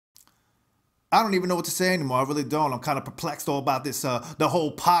I don't even know what to say anymore. I really don't. I'm kind of perplexed all about this, the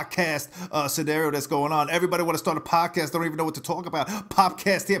whole podcast scenario that's going on. Everybody want to start a podcast. Don't even know what to talk about.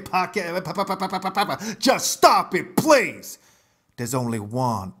 Podcast here, podcast. Just stop it, please. There's only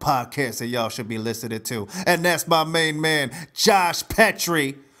one podcast that y'all should be listening to, and that's my main man, Josh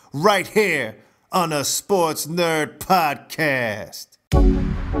Petrie, right here on the Sportsnerdz Podcast.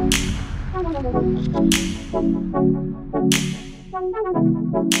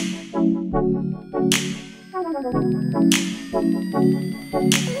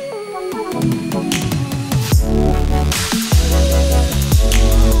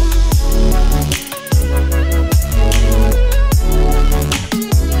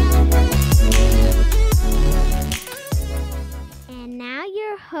 And now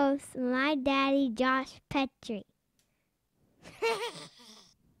your host, my daddy, Josh Petrie.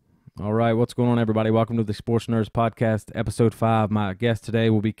 All right, what's going on, everybody? Welcome to the Sportsnerdz Podcast, Episode 5. My guest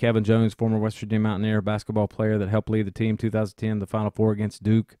today will be Kevin Jones, former West Virginia Mountaineer basketball player that helped lead the team 2010 the Final Four against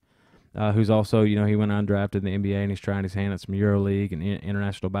Duke, who's also, he went undrafted in the NBA, and he's trying his hand at some EuroLeague and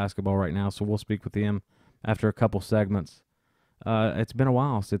international basketball right now, so we'll speak with him after a couple segments. It's been a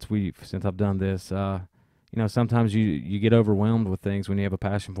while since I've done this. Sometimes you get overwhelmed with things when you have a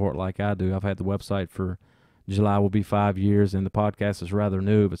passion for it like I do. I've had the website for July will be 5 years, and the podcast is rather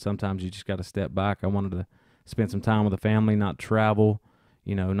new, but sometimes you just got to step back. I wanted to spend some time with the family, not travel,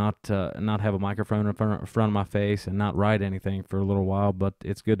 not have a microphone in front of my face and not write anything for a little while, but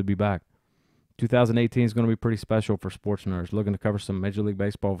it's good to be back. 2018 is going to be pretty special for Sportsnerdz, looking to cover some Major League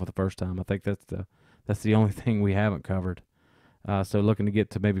Baseball for the first time. I think that's the only thing we haven't covered. So looking to get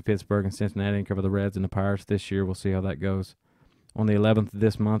to maybe Pittsburgh and Cincinnati and cover the Reds and the Pirates this year. We'll see how that goes. On the 11th of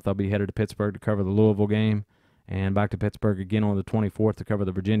this month, I'll be headed to Pittsburgh to cover the Louisville game, and back to Pittsburgh again on the 24th to cover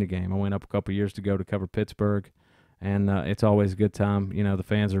the Virginia game. I went up a couple years ago to cover Pittsburgh, and it's always a good time. The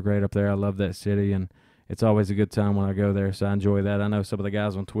fans are great up there. I love that city, and it's always a good time when I go there, so I enjoy that. I know some of the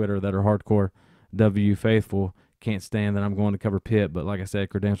guys on Twitter that are hardcore WU faithful can't stand that I'm going to cover Pitt, but like I said,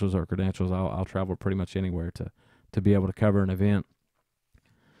 credentials are credentials. I'll travel pretty much anywhere to be able to cover an event.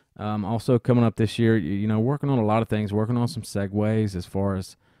 Also coming up this year, working on a lot of things, working on some segues as far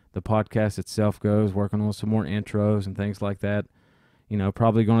as the podcast itself goes, working on some more intros and things like that.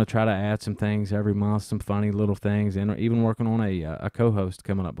 Probably going to try to add some things every month, some funny little things, and even working on a co-host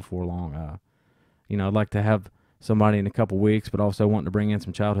coming up before long. I'd like to have somebody in a couple weeks, but also wanting to bring in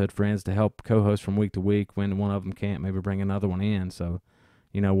some childhood friends to help co-host from week to week. When one of them can't, maybe bring another one in. So,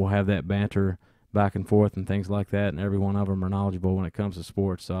 we'll have that banter back and forth and things like that, and every one of them are knowledgeable when it comes to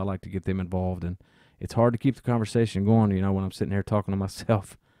sports, so I like to get them involved, and it's hard to keep the conversation going, when I'm sitting here talking to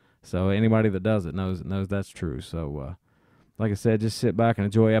myself. So anybody that does it knows that's true. So like I said, just sit back and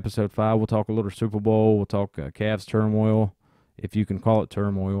enjoy Episode 5. We'll talk a little Super Bowl. We'll talk Cavs turmoil, if you can call it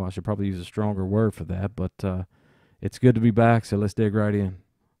turmoil. I should probably use a stronger word for that, but it's good to be back, so let's dig right in.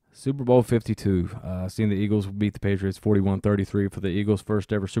 Super Bowl 52, seeing the Eagles beat the Patriots 41-33 for the Eagles'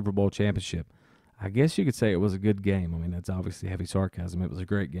 first ever Super Bowl championship. I guess you could say it was a good game. I mean, that's obviously heavy sarcasm. It was a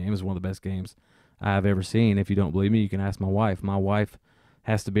great game. It was one of the best games I've ever seen. If you don't believe me, you can ask my wife. My wife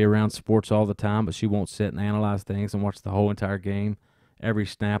has to be around sports all the time, but she won't sit and analyze things and watch the whole entire game, every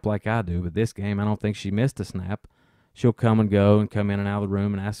snap like I do. But this game, I don't think she missed a snap. She'll come and go and come in and out of the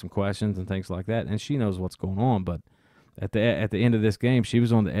room and ask some questions and things like that, and she knows what's going on. But at the end of this game, she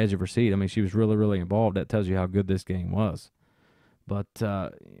was on the edge of her seat. I mean, she was really, really involved. That tells you how good this game was. But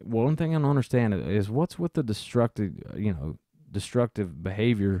one thing I don't understand is what's with the destructive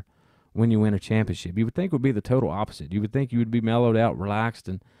behavior when you win a championship. You would think it would be the total opposite. You would think you would be mellowed out, relaxed,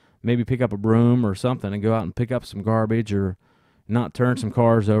 and maybe pick up a broom or something and go out and pick up some garbage, or not turn some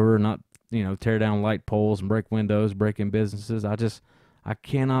cars over, not tear down light poles and break windows, break in businesses. I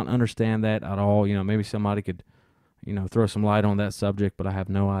cannot understand that at all. Maybe somebody could throw some light on that subject, but I have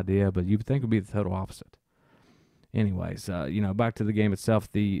no idea. But you would think it would be the total opposite. Anyways, back to the game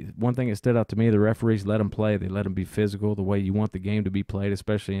itself. The one thing that stood out to me, the referees let them play. They let them be physical the way you want the game to be played,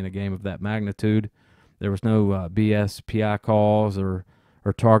 especially in a game of that magnitude. There was no BS PI calls or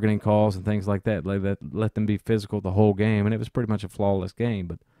targeting calls and things like that. Let them be physical the whole game, and it was pretty much a flawless game,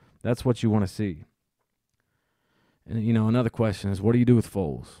 but that's what you want to see. And, another question is, what do you do with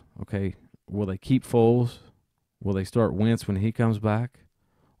Foles? Okay, will they keep Foles? Will they start Wentz when he comes back?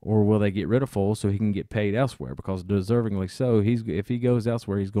 Or will they get rid of Foles so he can get paid elsewhere? Because deservingly so, if he goes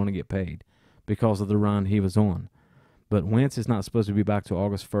elsewhere, he's going to get paid because of the run he was on. But Wentz is not supposed to be back till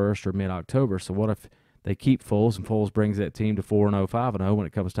August 1st or mid-October. So what if they keep Foles and Foles brings that team to 4-0, 5-0 when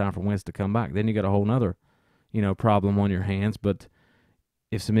it comes time for Wentz to come back? Then you got a whole nother, problem on your hands. But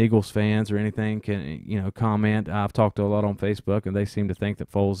if some Eagles fans or anything can, comment. I've talked to a lot on Facebook, and they seem to think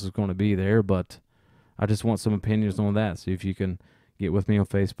that Foles is going to be there, but I just want some opinions on that. See if you can get with me on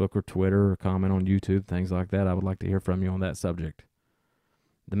Facebook or Twitter or comment on YouTube, things like that. I would like to hear from you on that subject.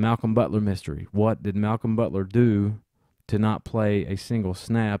 The Malcolm Butler mystery. What did Malcolm Butler do to not play a single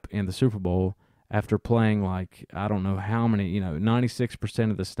snap in the Super Bowl after playing I don't know how many,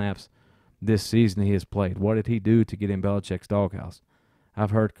 96% of the snaps this season he has played? What did he do to get in Belichick's doghouse?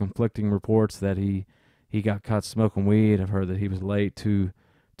 I've heard conflicting reports that he got caught smoking weed. I've heard that he was late to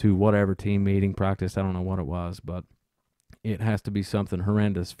whatever team meeting, practice. I don't know what it was, but it has to be something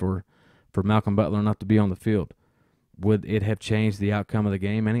horrendous for Malcolm Butler not to be on the field. Would it have changed the outcome of the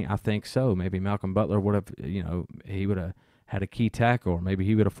game any? I think so. Maybe Malcolm Butler would have, he would have had a key tackle, or maybe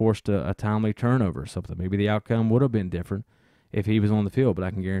he would have forced a timely turnover or something. Maybe the outcome would have been different if he was on the field. But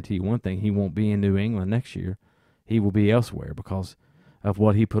I can guarantee you one thing, he won't be in New England next year. He will be elsewhere because of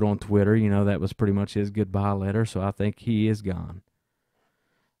what he put on Twitter. That was pretty much his goodbye letter, so I think he is gone.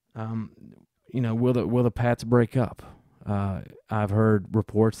 Will the Pats break up? I've heard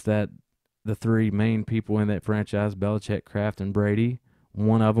reports that the three main people in that franchise, Belichick, Kraft, and Brady,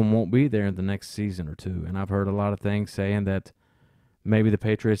 one of them won't be there in the next season or two. And I've heard a lot of things saying that maybe the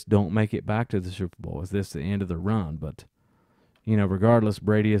Patriots don't make it back to the Super Bowl. Is this the end of the run? But, regardless,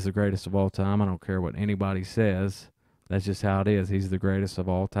 Brady is the greatest of all time. I don't care what anybody says. That's just how it is. He's the greatest of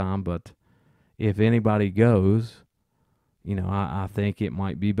all time. But if anybody goes, I think it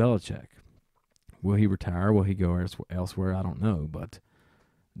might be Belichick. Will he retire? Will he go elsewhere? I don't know. But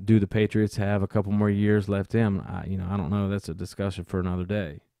do the Patriots have a couple more years left in? I don't know. That's a discussion for another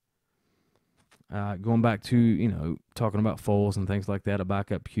day. Going back to, talking about Foles and things like that, a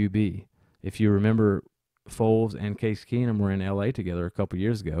backup QB. If you remember, Foles and Case Keenum were in L.A. together a couple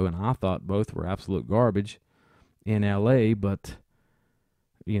years ago, and I thought both were absolute garbage in L.A., but,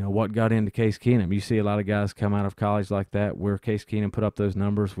 what got into Case Keenum? You see a lot of guys come out of college like that where Case Keenum put up those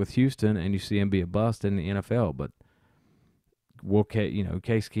numbers with Houston, and you see him be a bust in the NFL, but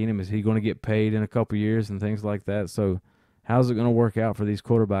Case Keenum, is he going to get paid in a couple years and things like that? So how's it going to work out for these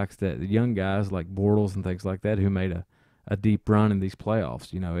quarterbacks, that the young guys like Bortles and things like that who made a deep run in these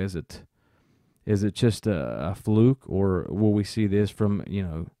playoffs? Is it just a fluke, or will we see this from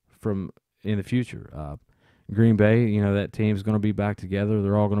in the future? Green Bay, that team's going to be back together.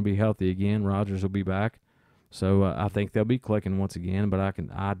 They're all going to be healthy again. Rodgers will be back. So I think they'll be clicking once again, but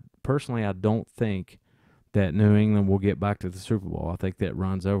I personally don't think that New England will get back to the Super Bowl. I think that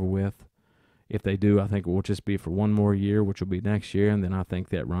run's over with. If they do, I think it will just be for one more year, which will be next year, and then I think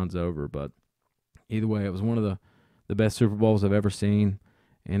that run's over. But either way, it was one of the best Super Bowls I've ever seen,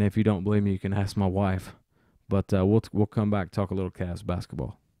 and if you don't believe me, you can ask my wife. But we'll come back, talk a little Cavs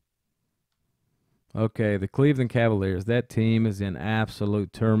basketball. Okay, the Cleveland Cavaliers, that team is in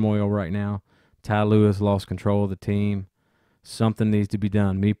absolute turmoil right now. Ty Lue has lost control of the team. Something needs to be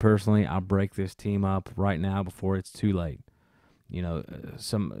done. Me personally, I'll break this team up right now before it's too late.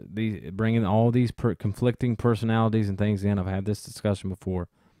 Bringing all these conflicting personalities and things in. I've had this discussion before.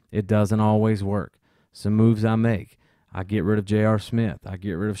 It doesn't always work. Some moves I make, I get rid of J.R. Smith. I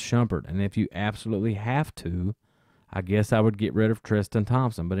get rid of Shumpert. And if you absolutely have to, I guess I would get rid of Tristan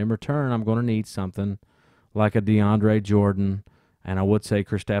Thompson. But in return, I'm going to need something like a DeAndre Jordan, and I would say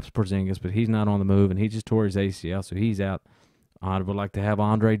Kristaps Porzingis, but he's not on the move, and he just tore his ACL, so he's out. I would like to have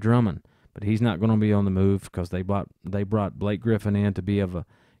Andre Drummond, but he's not going to be on the move because they brought Blake Griffin in to be of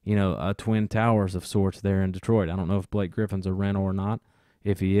a Twin Towers of sorts there in Detroit. I don't know if Blake Griffin's a rental or not.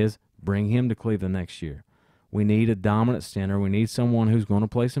 If he is, bring him to Cleveland next year. We need a dominant center. We need someone who's going to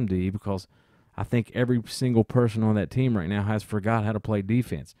play some D, because I think every single person on that team right now has forgot how to play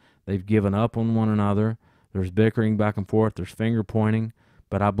defense. They've given up on one another. There's bickering back and forth. There's finger pointing.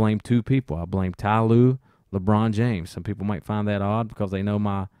 But I blame two people. I blame Ty Lue, LeBron James. Some people might find that odd because they know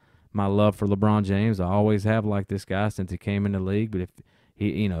my love for LeBron James. I always have liked this guy since he came in the league. But if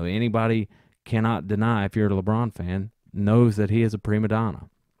he, anybody cannot deny, if you're a LeBron fan, knows that he is a prima donna.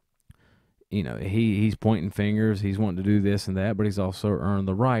 He's pointing fingers. He's wanting to do this and that, but he's also earned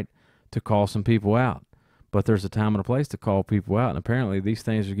the right to call some people out. But there's a time and a place to call people out, and apparently these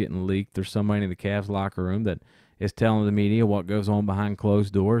things are getting leaked. There's somebody in the Cavs locker room that is telling the media what goes on behind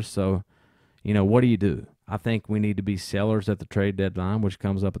closed doors. So, what do? I think we need to be sellers at the trade deadline, which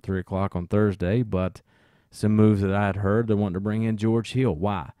comes up at 3 o'clock on Thursday. But some moves that I had heard, they're wanting to bring in George Hill.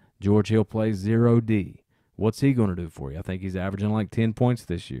 Why? George Hill plays 0D. What's he going to do for you? I think he's averaging like 10 points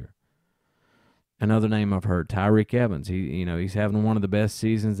this year. Another name I've heard, Tyreek Evans. He's having one of the best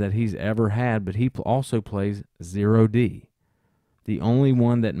seasons that he's ever had, but he also plays 0D. The only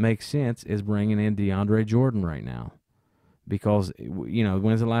one that makes sense is bringing in DeAndre Jordan right now. because,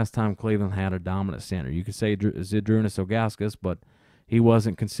 when's the last time Cleveland had a dominant center? You could say Zydrunas Ilgauskas, but he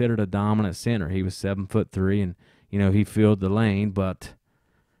wasn't considered a dominant center. He was 7'3", and, he filled the lane, but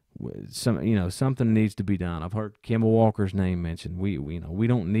something needs to be done. I've heard Kemba Walker's name mentioned. We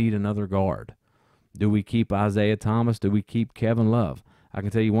don't need another guard. Do we keep Isaiah Thomas? Do we keep Kevin Love? I can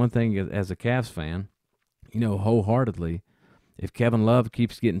tell you one thing as a Cavs fan, wholeheartedly, if Kevin Love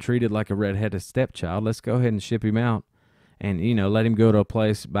keeps getting treated like a redheaded stepchild, let's go ahead and ship him out and, let him go to a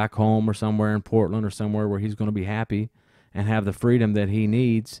place back home or somewhere in Portland or somewhere where he's going to be happy and have the freedom that he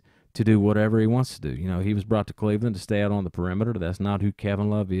needs to do whatever he wants to do. He was brought to Cleveland to stay out on the perimeter. That's not who Kevin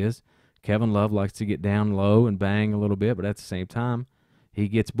Love is. Kevin Love likes to get down low and bang a little bit, but at the same time, he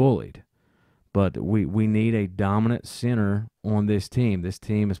gets bullied. But we need a dominant center on this team. This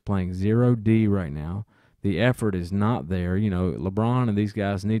team is playing 0D right now. The effort is not there. LeBron and these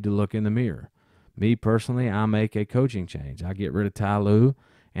guys need to look in the mirror. Me personally, I make a coaching change. I get rid of Ty Lue,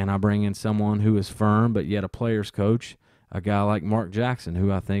 and I bring in someone who is firm but yet a player's coach, a guy like Mark Jackson,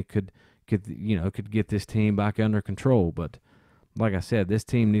 who I think could get this team back under control. But like I said, this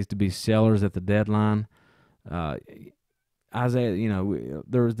team needs to be sellers at the deadline. Isaiah,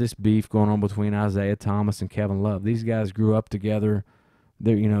 there was this beef going on between Isaiah Thomas and Kevin Love. These guys grew up together.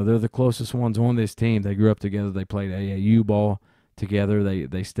 They're the closest ones on this team. They grew up together. They played AAU ball together.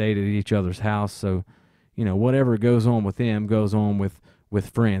 They stayed at each other's house. So, whatever goes on with them goes on with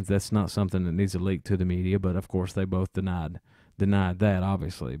friends. That's not something that needs to leak to the media. But of course, they both denied that,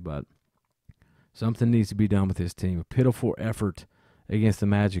 obviously. But something needs to be done with this team. A pitiful effort against the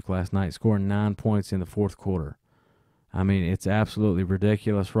Magic last night, scoring 9 points in the fourth quarter. I mean, it's absolutely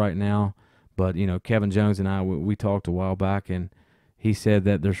ridiculous right now. But, Kevin Jones and I, we talked a while back, and he said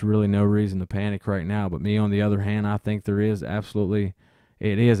that there's really no reason to panic right now. But me, on the other hand, I think it is absolutely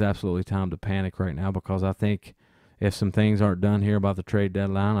time to panic right now, because I think if some things aren't done here about the trade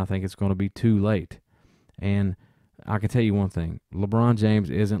deadline, I think it's going to be too late. And I can tell you one thing. LeBron James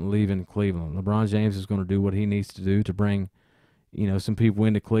isn't leaving Cleveland. LeBron James is going to do what he needs to do to bring, some people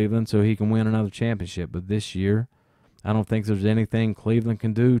into Cleveland so he can win another championship. But this year, I don't think there's anything Cleveland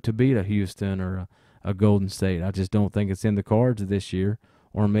can do to beat a Houston or a Golden State. I just don't think it's in the cards this year,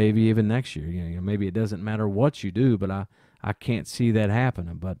 or maybe even next year. Maybe it doesn't matter what you do, but I can't see that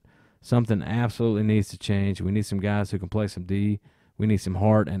happening. But something absolutely needs to change. We need some guys who can play some D. We need some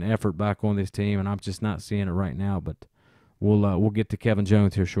heart and effort back on this team, and I'm just not seeing it right now. But we'll get to Kevin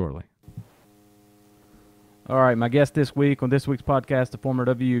Jones here shortly. All right, my guest this week on this week's podcast, the former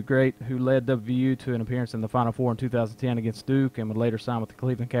WU great who led WU to an appearance in the Final Four in 2010 against Duke and would later sign with the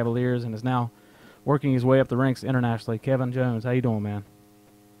Cleveland Cavaliers and is now working his way up the ranks internationally. Kevin Jones, how you doing, man?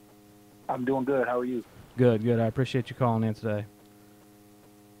 I'm doing good. How are you? Good. I appreciate you calling in today.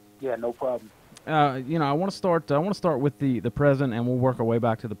 Yeah, no problem. I want to start with the present, and we'll work our way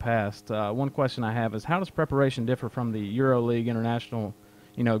back to the past. One question I have is, how does preparation differ from the EuroLeague international,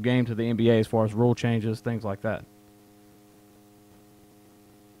 game to the NBA as far as rule changes, things like that?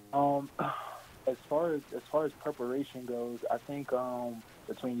 As far as preparation goes, I think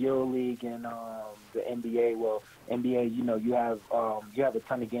between EuroLeague and the NBA, well, NBA, you have a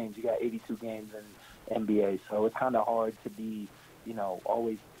ton of games. You got 82 games in NBA, so it's kind of hard to be,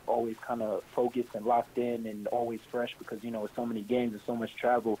 always kind of focused and locked in and always fresh because, with so many games and so much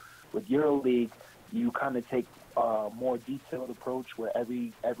travel. With EuroLeague, you kind of take a more detailed approach where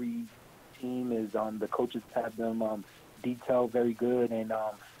every team is the coaches have them detailed very good, and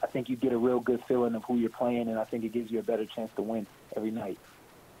I think you get a real good feeling of who you're playing, and I think it gives you a better chance to win every night.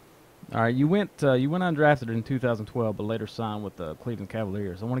 All right, you went undrafted in 2012, but later signed with the Cleveland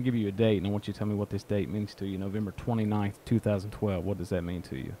Cavaliers. I want to give you a date, and I want you to tell me what this date means to you. November 29th, 2012. What does that mean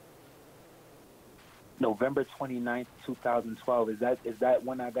to you? November 29th, 2012. Is that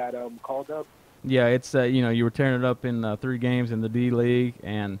when I got called up? Yeah, it's you were tearing it up in 3 games in the D League,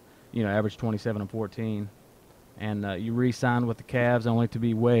 and averaged 27 and 14, and you re-signed with the Cavs only to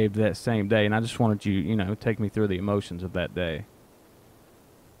be waived that same day. And I just wanted you take me through the emotions of that day.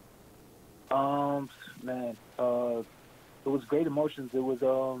 Man, it was great emotions. It was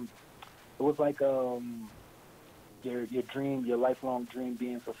like your dream, your lifelong dream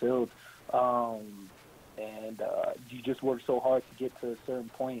being fulfilled. And you just worked so hard to get to a certain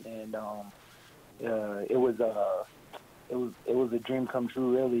point, and it was a dream come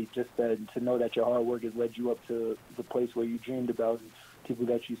true, really. Just to know that your hard work has led you up to the place where you dreamed about, and people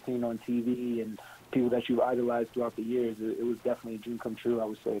that you've seen on TV and people that you've idolized throughout the years. It was definitely a dream come true, I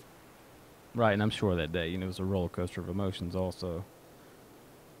would say. Right, and I'm sure that day, it was a roller coaster of emotions also.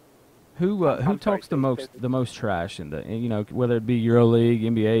 Who talks the most trash in the, whether it be EuroLeague,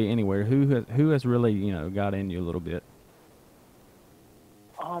 NBA, anywhere? Who has really got in you a little bit?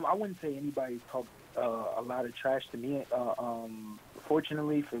 I wouldn't say anybody's talked a lot of trash to me.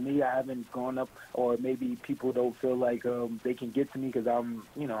 Fortunately for me, I haven't gone up, or maybe people don't feel like they can get to me because I'm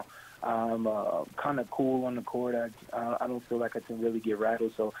kind of cool on the court. I don't feel like I can really get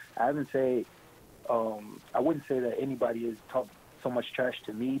rattled. So I wouldn't say that anybody has talked so much trash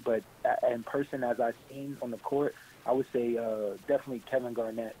to me, but in person, as I've seen on the court, I would say definitely Kevin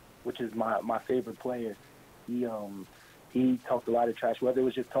Garnett, which is my favorite player. He talked a lot of trash, whether it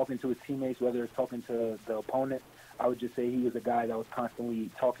was just talking to his teammates, whether it was talking to the opponent. I would just say he was a guy that was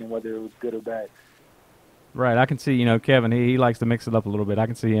constantly talking, whether it was good or bad. Right, I can see, Kevin, he likes to mix it up a little bit. I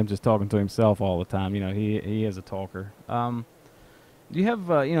can see him just talking to himself all the time. He is a talker. Do you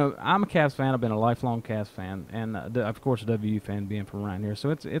have, I'm a Cavs fan. I've been a lifelong Cavs fan, and of course a WU fan being from around here. So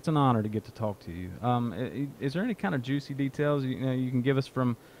it's an honor to get to talk to you. Is there any kind of juicy details you can give us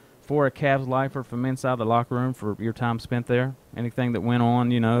for a Cavs lifer from inside the locker room for your time spent there? Anything that went on,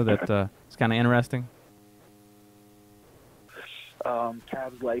 that is kind of interesting?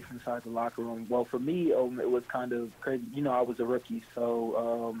 Cavs life inside the locker room. Well, for me, it was kind of crazy. I was a rookie,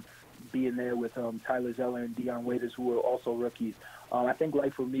 so being there with Tyler Zeller and Dion Waiters, who were also rookies, I think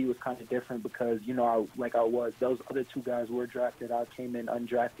life for me was kind of different because, those other two guys were drafted. I came in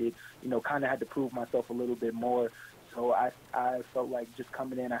undrafted, kind of had to prove myself a little bit more. So I felt like just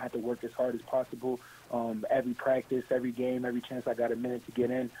coming in, I had to work as hard as possible. Every practice, every game, every chance I got a minute to get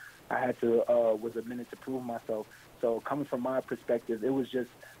in, I had to was a minute to prove myself. So coming from my perspective, it was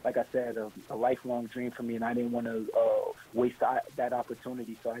just, like I said, a lifelong dream for me, and I didn't want to waste that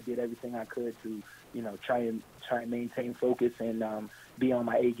opportunity. So I did everything I could to, try and maintain focus and be on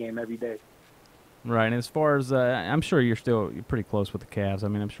my A game every day. Right, and as far as I'm sure you're pretty close with the Cavs. I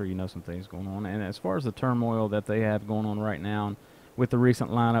mean, I'm sure you know some things going on. And as far as the turmoil that they have going on right now, and with the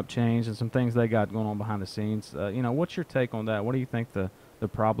recent lineup change and some things they got going on behind the scenes, what's your take on that? What do you think the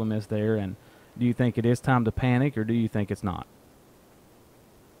problem is there? And do you think it is time to panic, or do you think it's not?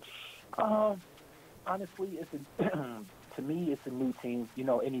 Honestly, to me, it's a new team.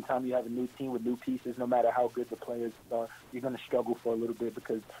 Anytime you have a new team with new pieces, no matter how good the players are, you're going to struggle for a little bit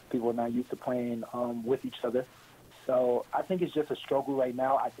because people are not used to playing with each other. So I think it's just a struggle right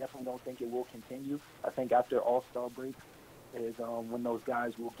now. I definitely don't think it will continue. I think after All-Star break is when those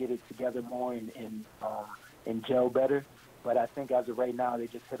guys will get it together more and gel better. But I think as of right now, they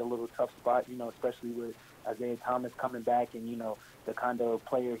just hit a little tough spot, especially with Isaiah Thomas coming back and, the kind of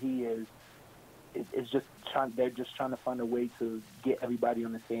player he is. They're just trying to find a way to get everybody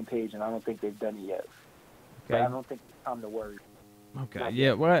on the same page, and I don't think they've done it yet. Okay. But I don't think it's time to worry. Okay.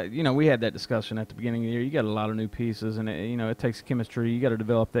 Yeah. Well, we had that discussion at the beginning of the year. You got a lot of new pieces, and it takes chemistry. You got to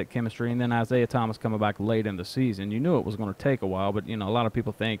develop that chemistry, and then Isaiah Thomas coming back late in the season. You knew it was going to take a while, but a lot of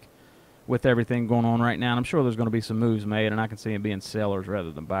people think with everything going on right now, and I'm sure there's going to be some moves made, and I can see them being sellers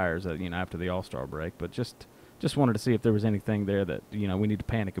rather than buyers. After the All-Star break, but just wanted to see if there was anything there that we need to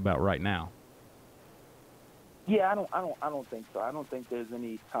panic about right now. Yeah, I don't think so. I don't think there's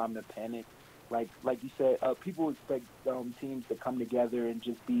any time to panic. Like you said, people expect teams to come together and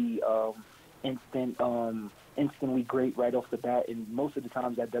just be instantly great right off the bat, and most of the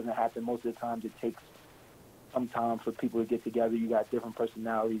times that doesn't happen. Most of the times it takes some time for people to get together. You got different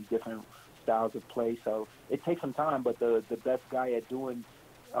personalities, different styles of play, so it takes some time. But the best guy at doing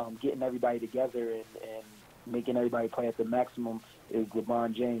getting everybody together and making everybody play at the maximum is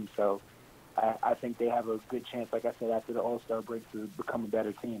LeBron James. So I think they have a good chance, like I said, after the All-Star break to become a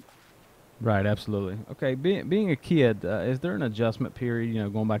better team. Right, absolutely. Okay, being a kid, is there an adjustment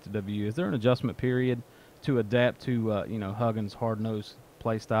period, going back to WU, is there an adjustment period to adapt to, Huggins' hard-nosed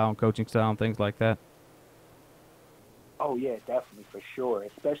play style and coaching style and things like that? Oh, yeah, definitely, for sure,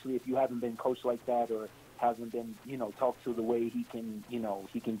 especially if you haven't been coached like that or hasn't been, talked to the way he can,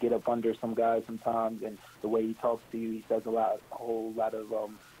 he can get up under some guys sometimes, and the way he talks to you, he says a whole lot of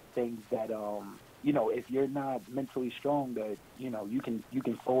things that, if you're not mentally strong, that, you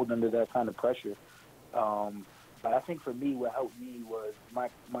can fold under that kind of pressure. But I think for me, what helped me was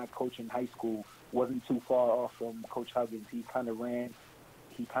my coach in high school wasn't too far off from Coach Huggins. He kind of ran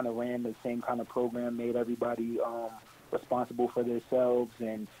the same kind of program, made everybody responsible for themselves,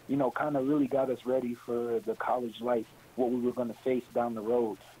 and kind of really got us ready for the college life, what we were going to face down the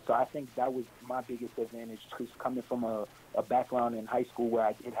road. So I think that was my biggest advantage, because coming from a background in high school where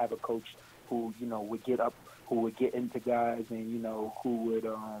I did have a coach who would get into guys and who would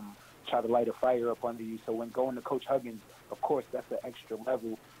try to light a fire up under you. So when going to Coach Huggins, of course that's an extra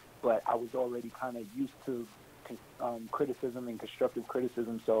level, but I was already kind of used to criticism and constructive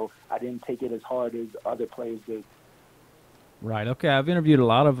criticism, so I didn't take it as hard as other players did. Right. Okay. I've interviewed a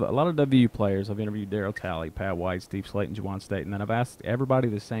lot of WU players. I've interviewed Darryl Talley, Pat White, Steve Slayton, Juwan State, and then I've asked everybody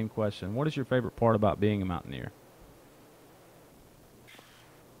the same question: what is your favorite part about being a Mountaineer?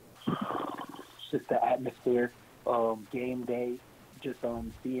 Just the atmosphere, game day, just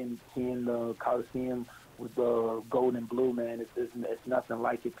seeing the Coliseum with the gold and blue, man. It's nothing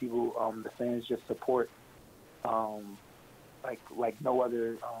like it. People, the fans just support like no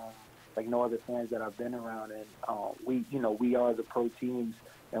other fans that I've been around. And we are the pro teams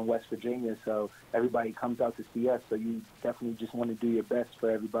in West Virginia, so everybody comes out to see us. So you definitely just want to do your best for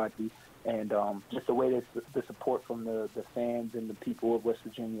everybody. And just the way the support from the fans and the people of West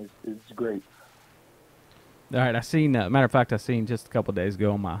Virginia is great. All right, I seen. Matter of fact, I seen just a couple of days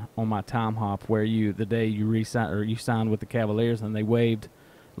ago on my time hop where the day you signed with the Cavaliers and they waived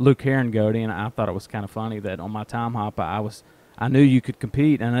Luke Herringody, and I thought it was kind of funny that on my time hop I knew you could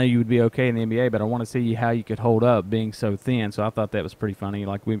compete. I know you would be okay in the NBA, but I want to see how you could hold up being so thin. So I thought that was pretty funny.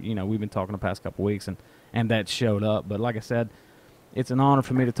 Like we've been talking the past couple of weeks, and that showed up. But like I said, it's an honor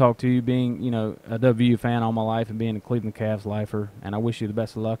for me to talk to you, being, a WU fan all my life and being a Cleveland Cavs lifer, and I wish you the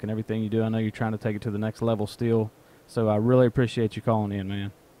best of luck in everything you do. I know you're trying to take it to the next level still, so I really appreciate you calling in,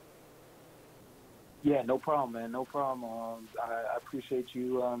 man. Yeah, no problem, man. No problem. I appreciate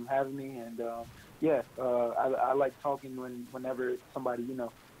you having me, and I like talking whenever somebody,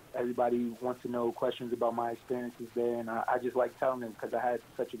 everybody wants to know questions about my experiences there, and I just like telling them because I had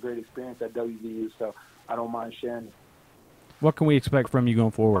such a great experience at WVU, so I don't mind sharing it. What can we expect from you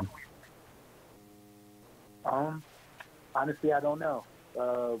going forward? Honestly, I don't know.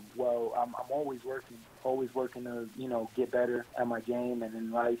 Well, I'm always working to, get better at my game and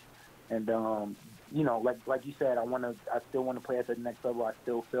in life. And, like you said, I still want to play at the next level. I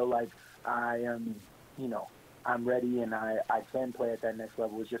still feel like I am, I'm ready and I can play at that next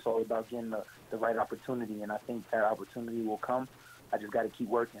level. It's just all about getting the right opportunity. And I think that opportunity will come. I just got to keep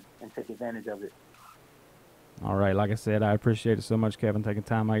working and take advantage of it. All right. Like I said, I appreciate it so much, Kevin, taking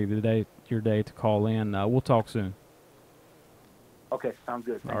time out of your day to call in. We'll talk soon. Okay, sounds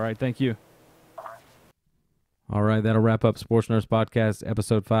good. Thanks. All right. Thank you. All right. That'll wrap up Sportsnerdz Podcast,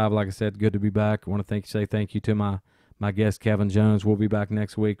 Episode 5. Like I said, good to be back. I want to say thank you to my guest, Kevin Jones. We'll be back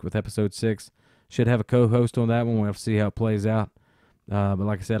next week with Episode 6. Should have a co-host on that one. We'll have to see how it plays out. But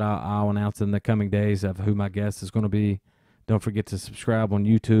like I said, I'll announce in the coming days of who my guest is going to be. Don't forget to subscribe on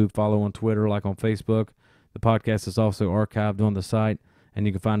YouTube, follow on Twitter, like on Facebook. The podcast is also archived on the site, and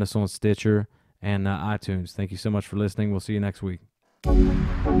you can find us on Stitcher and iTunes. Thank you so much for listening. We'll see you next week.